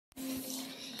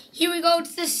Here we go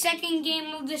to the second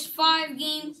game of this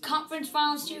 5-game conference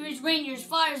final series. Rangers,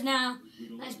 Flyers now.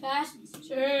 Nice pass.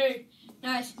 Save.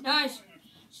 Nice.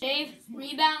 Save.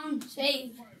 Rebound.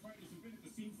 Save.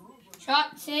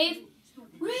 Shot. Save.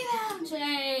 Rebound.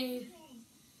 Save.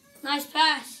 Nice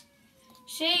pass.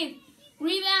 Save.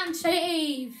 Rebound.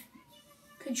 Save.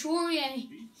 Couturier.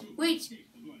 Wait.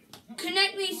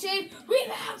 Connect me. Save.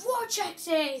 Rebound. Voracek.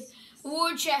 Save.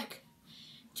 Voracek.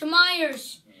 To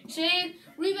Myers. Save.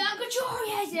 Rebound.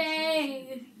 Couturier.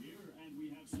 Save.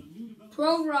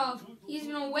 Provorov. He's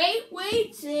going to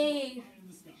wait. Save.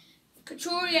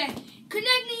 Couturier.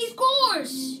 Connect me. He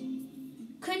scores.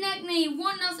 Connect me.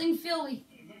 1-0 Philly.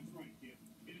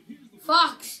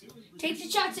 Fox. Takes the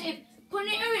shot. Save.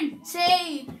 Panarin.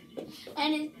 Save.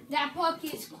 And that puck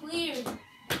is cleared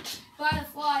by the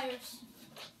Flyers.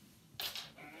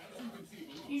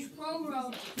 Here's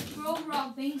Provorov.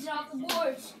 Provorov bangs it off the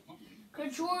boards.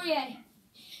 Couturier.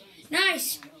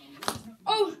 Nice.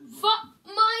 Oh,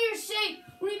 Myers save.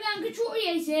 Rebound.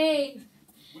 Couturier save.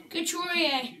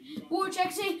 Couturier.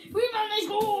 Voracek save. Rebound. They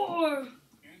score.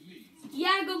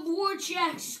 Yaga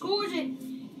Voracek scores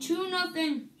it.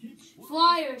 2-0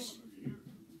 Flyers.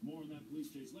 More on that police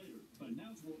chase later. But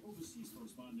now to our overseas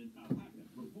correspondent, Al Hackett,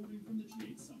 reporting from the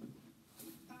G8 Summit.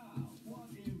 What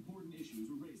important issues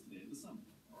were raised today at the summit?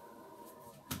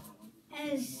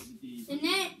 As the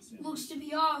net looks to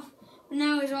be off, but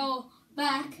now it's all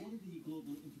back. What are the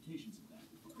global implications of that?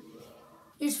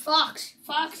 Here's Fox.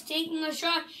 Fox taking a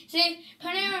shot. Save.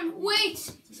 Panarin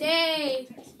waits. Save.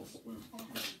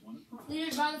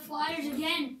 Cleared by the Flyers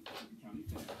again.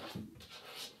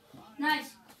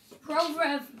 Nice.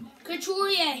 Provorov.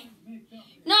 Couturier.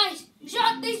 Nice.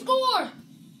 Shot. They score.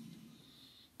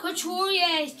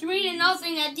 Couturier.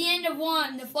 3-0 at the end of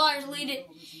one. The Flyers lead it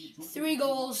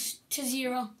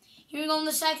 3-0. Here we go in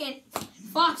the second.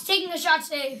 Fox taking a shot.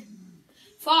 Save.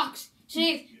 Fox.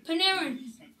 Save. Panarin.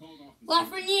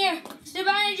 Lafreniere.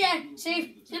 Zibanejad.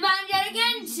 Save. Zibanejad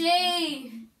again.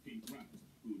 Save.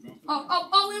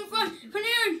 Oh, in front.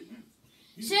 Panarin.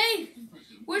 Save.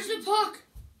 Where's the puck?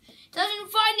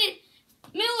 Doesn't find it.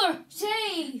 Miller.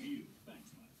 Save.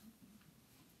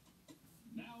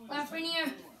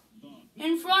 Lafreniere.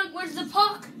 In front. Where's the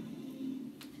puck?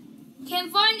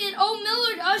 Can't find it. Oh,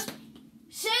 Miller does.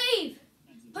 Save.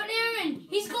 Panarin.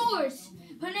 He scores.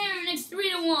 Panarin. It's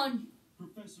 3-1.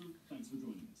 Professor, thanks for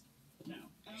joining us. Now,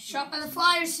 Shot by the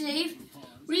Flyers. Save.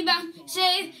 Rebound.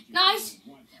 Save. Nice.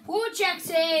 Voracek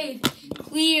save.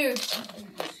 Cleared.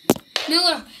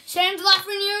 Miller sends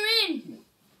Lafreniere in.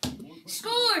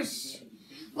 Scores.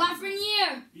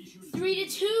 Lafreniere.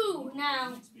 3-2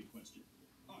 now.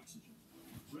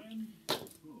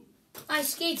 Nice.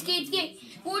 Skate.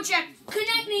 Voracek.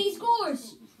 Connect me. He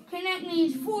scores. Connect me.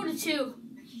 It's 4-2.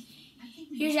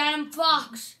 Here's Adam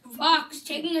Fox. Fox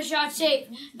taking a shot. Save.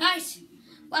 Nice.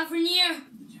 Lafreniere.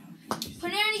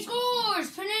 Panarin. He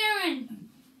scores. Panarin.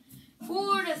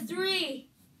 4-3.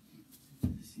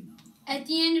 At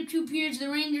the end of 2 periods, the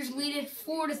Rangers lead it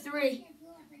 4-3.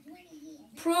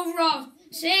 Provorov,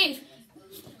 save.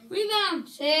 Rebound,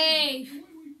 save.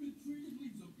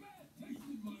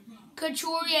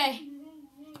 Couturier,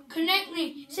 connect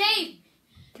me, save.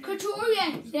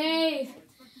 Couturier, save.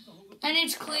 And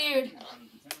it's cleared.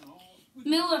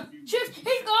 Miller, shoots,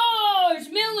 he scores.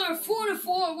 Miller,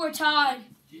 4-4, we're tied.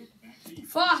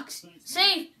 Fox,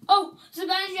 save. Oh,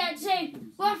 Zibanejad, save.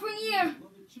 Lafreniere.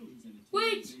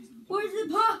 Wait, where's the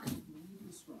puck?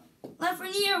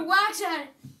 Lafreniere whacks at it.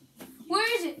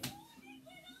 Where is it?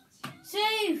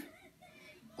 Save.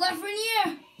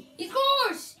 Lafreniere. He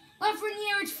scores.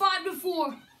 Lafreniere, it's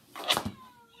 5-4.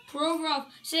 Provorov,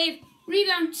 save.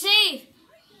 Rebound, save.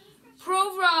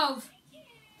 Provorov.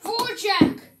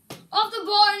 Voracek. Off the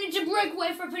bar, and it's a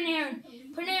breakaway for Panarin.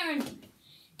 Panarin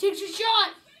takes a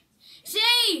shot.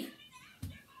 Save.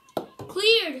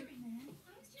 Cleared.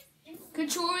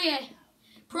 Couturier.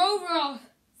 Provorov.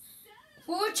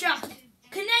 Voracek.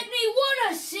 Connect me.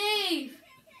 What a save.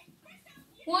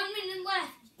 1 minute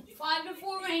left.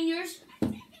 5-4 Rangers.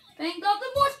 Banged off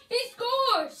the boards. He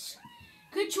scores.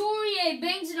 Couturier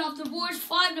bangs it off the boards.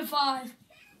 5-5.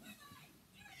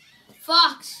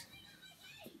 Fox.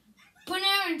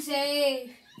 Panarin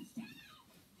save.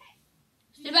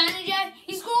 Zibanejad.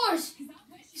 He scores.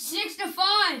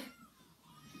 6-5.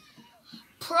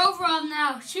 Provorov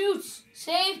now shoots.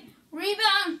 Save.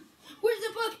 Rebound. Where's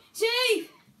the puck? Save.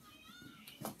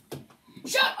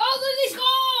 Shot. Oh, they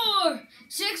score.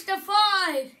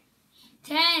 6-5.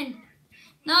 10,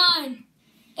 9,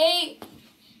 8,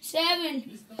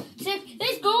 7, 6.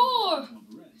 They score.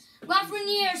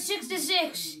 Lafreniere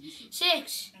 6-6.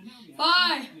 6,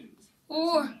 5,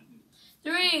 4,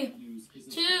 3,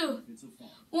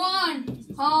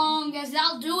 1. Guess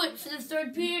that'll do it for the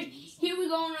third period. Here we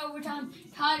go in overtime.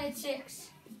 Tied at 6.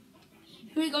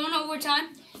 Here we go in overtime.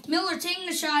 Miller taking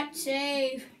the shot.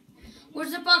 Save.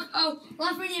 Where's the puck? Oh,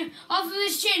 left Rainier. Off of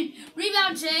his chin.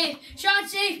 Rebound save. Shot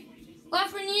save.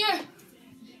 Left Rainier.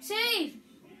 Save.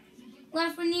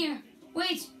 Left Rainier.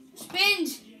 Wait.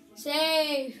 Spins.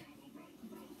 Save.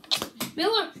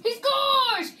 Miller. He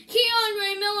scores!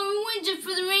 Keandre Miller wins it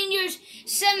for the Rangers.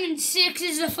 7-6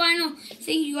 is the final.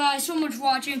 Thank you guys so much for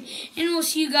watching. And we'll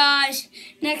see you guys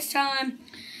next time.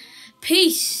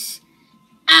 Peace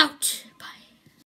out.